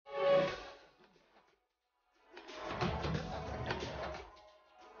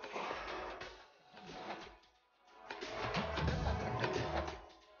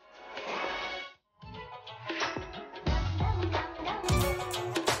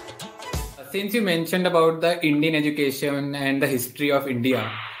since you mentioned about the Indian education and the history of India,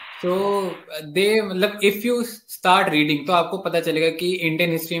 so मतलब if you start reading तो आपको पता चलेगा कि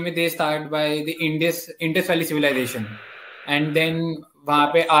Indian history में they start by the Indus Valley civilization and then वहाँ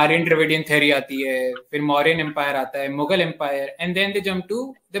पे Aryan Dravidian theory आती है, फिर Mauryan Empire आता है, Mughal Empire, and then they jump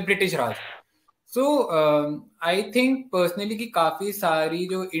to the British Raj. So I think personally कि काफी सारी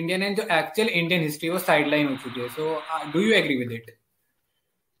जो Indian and जो actual Indian history वो sideline हो चुकी है. So do you agree with it?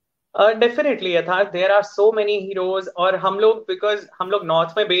 Definitely यथार्थ there are so many heroes और हम लोग बिकॉज हम लोग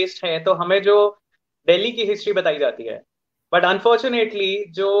नॉर्थ में बेस्ड हैं तो हमें जो दिल्ली की हिस्ट्री बताई जाती है बट अनफॉर्चुनेटली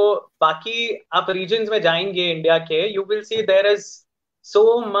जो बाकी आप रीजन्स में जाएंगे इंडिया के you will see there is so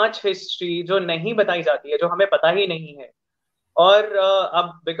much history जो नहीं बताई जाती है जो हमें पता ही नहीं है और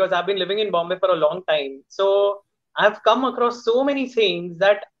अब because I been living in Bombay for a long time so I have come across so many things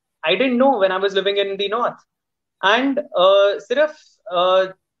that I didn't know when I was living in the north and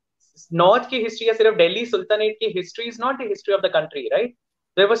सिर्फ नॉर्थ की हिस्ट्री या सिर्फ Delhi sultanate की history is not the history of the country right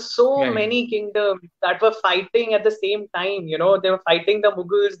there were so many kingdoms that were fighting at the same time, you know, they were fighting the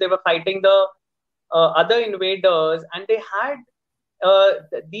Mughals, they were fighting the other invaders, and they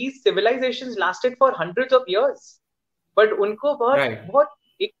had these civilizations lasted for hundreds of years, but उनको बहुत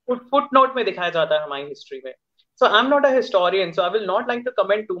एक footnote में दिखाया जाता है हमारी history में. So I'm not a historian, so I will not like to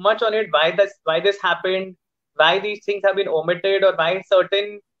comment too much on it, why this happened, why these things have been omitted, or why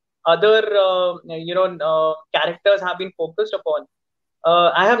certain other characters have been focused upon.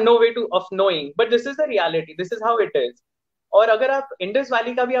 I have no way of knowing, but this is the reality, this is how it is. और अगर आप Indus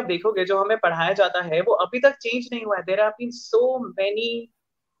valley का भी आप देखोगे जो हमें पढ़ाया जाता है वो अभी तक चेंज नहीं हुआ है. There have been so many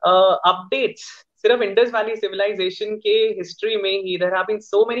updates सिर्फ इंडस वैली सिविलाइजेशन के हिस्ट्री में ही. There have been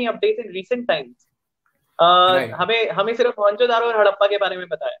so many updates in recent times. हमें सिर्फ मोहनजोदारो और हड़प्पा के बारे में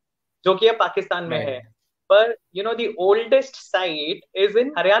पता है जो कि अब पाकिस्तान में है, पर you know the oldest site is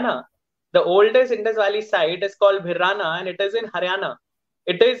in Haryana. The oldest Indus Valley site is called Bhirrana and it is in Haryana.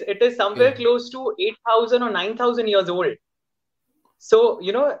 It is somewhere close to 8,000 or 9,000 years old. So,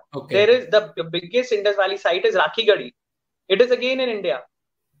 you know, there is the biggest Indus Valley site is Rakhigadi. It is again in India.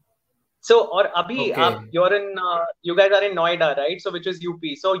 So, और अभी आप you guys are in Noida, right? So, which is UP.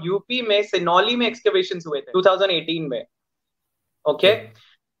 So, UP में सिनौली में excavations हुए थे 2018 में. Okay?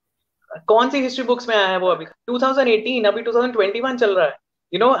 कौन सी history books में आया है वो अभी 2018, अभी 2021 चल रहा है.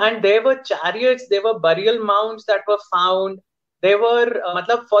 You know, and there were chariots, there were burial mounds that were found. There were,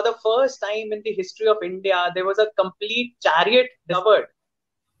 matlab, for the first time in the history of India, there was a complete chariot discovered,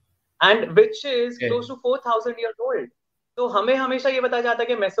 and which is close to 4,000 years old. तो हमें हमेशा ये बताया जाता है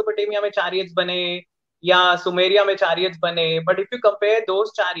कि Mesopotamia में chariots बने या सुमेरिया में chariots बने. But if you compare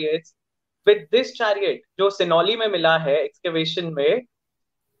those chariots with this chariot जो सिनौली में मिला है excavation में,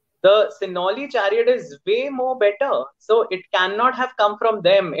 the Sinoli chariot is way more better. So it cannot have come from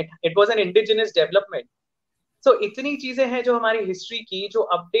them. It was an indigenous development. So इतनी चीजें हैं जो हमारी हिस्ट्री की जो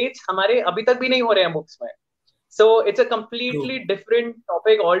अपडेट्स हमारे अभी तक भी नहीं हो रहे हैं बुक्स में. So it's a completely different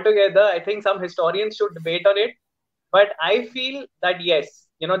topic altogether. I think some historians should debate on it. But I feel that yes,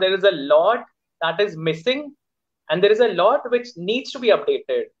 you know, there is a lot that is missing and there is a lot which needs to be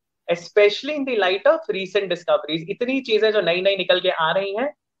updated, especially in the light of recent discoveries. इतनी चीजें जो नई नई निकल के आ रही हैं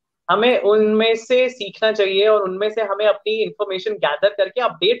हमें उनमें से सीखना चाहिए और उनमें से हमें अपनी इंफॉर्मेशन गैदर करके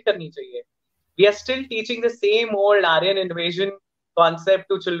अपडेट करनी चाहिए. We are still teaching the same old Aryan invasion concept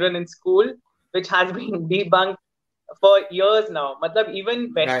to children in school, which has been debunked for years now. मतलब even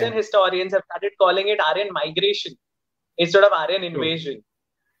Western historians have started calling it Aryan migration instead of Aryan invasion.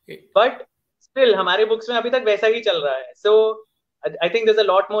 But still हमारे books में अभी तक वैसा ही चल रहा है. So I think there's a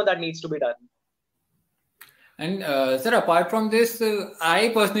lot more that needs to be done. And sir, apart from this,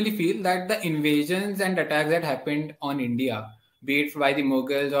 I personally feel that the invasions and attacks that happened on India, be it by the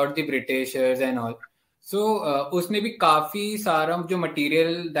Mughals or the Britishers and all, so उसमें भी काफी सारा जो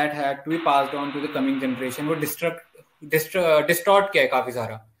material that had to be passed on to the coming generation वो distort किया है काफी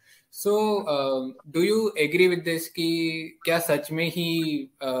सारा. So do you agree with this कि क्या सच में ही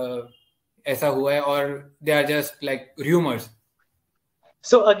ऐसा हुआ है और they are just like rumors?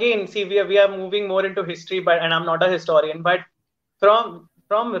 So again, see, we are moving more into history, and I'm not a historian, but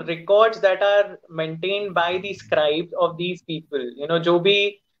from records that are maintained by the scribes of these people, you know, जो भी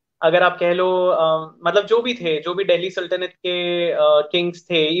अगर आप कह लो मतलब जो भी थे, जो भी दिल्ली सल्तनत के किंग्स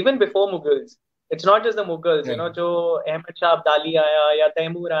थे, even before Mughals, it's not just the Mughals, you know, जो अहमद शाह अब्दाली आया या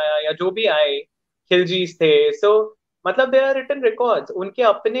तैमूर आया या जो भी आए, खिलजीज थे. So मतलब दे आर रिटन रिकॉर्ड्स. उनके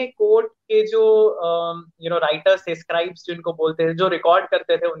अपने कोर्ट के जो यू नो राइटर्स थे, स्क्राइब्स जिनको बोलते थे, जो रिकॉर्ड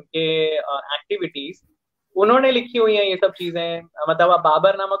करते थे उनके एक्टिविटीज, उन्होंने लिखी हुई हैं ये सब चीजें. मतलब आप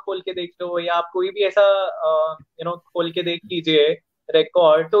बाबरनामा खोल के देख लो या आप कोई भी ऐसा यू नो खोल के देख लीजिए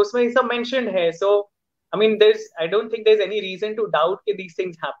record, तो उसमें ये सब mentioned है. So I mean, I don't think there's any reason to doubt that these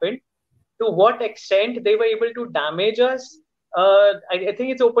things happened. To what extent they were able to damage us, I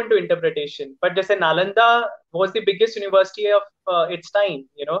think it's open to interpretation. But जैसे Nalanda was the biggest university of its time,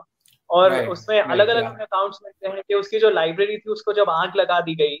 you know, और Right, उसमें अलग right, अलग yeah, हमें accounts मिलते हैं कि उसकी जो लाइब्रेरी थी उसको जब आग लगा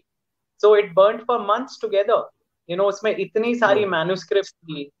दी गई, so it burned for months together. You know, उसमें इतनी सारी true, manuscripts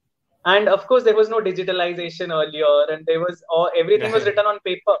थी, and of course there was no digitalization earlier, and there was, or everything was right, written on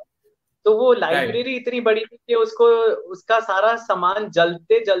paper. तो वो right, लाइब्रेरी इतनी बड़ी थी कि उसको, उसका सारा सामान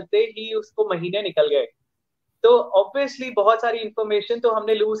जलते जलते ही उसको महीने निकल गए. तो ऑब्वियसली बहुत सारी इंफॉर्मेशन तो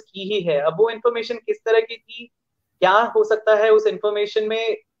हमने लूज की ही है. अब वो इंफॉर्मेशन किस तरह की थी, क्या हो सकता है उस इंफॉर्मेशन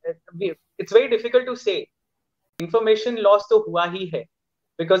में, इट्स वेरी डिफिकल्ट टू से. इंफॉर्मेशन लॉस तो हुआ ही है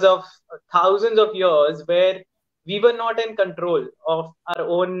because of thousands of years where we were not in control of our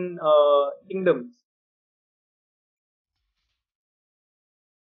own kingdoms.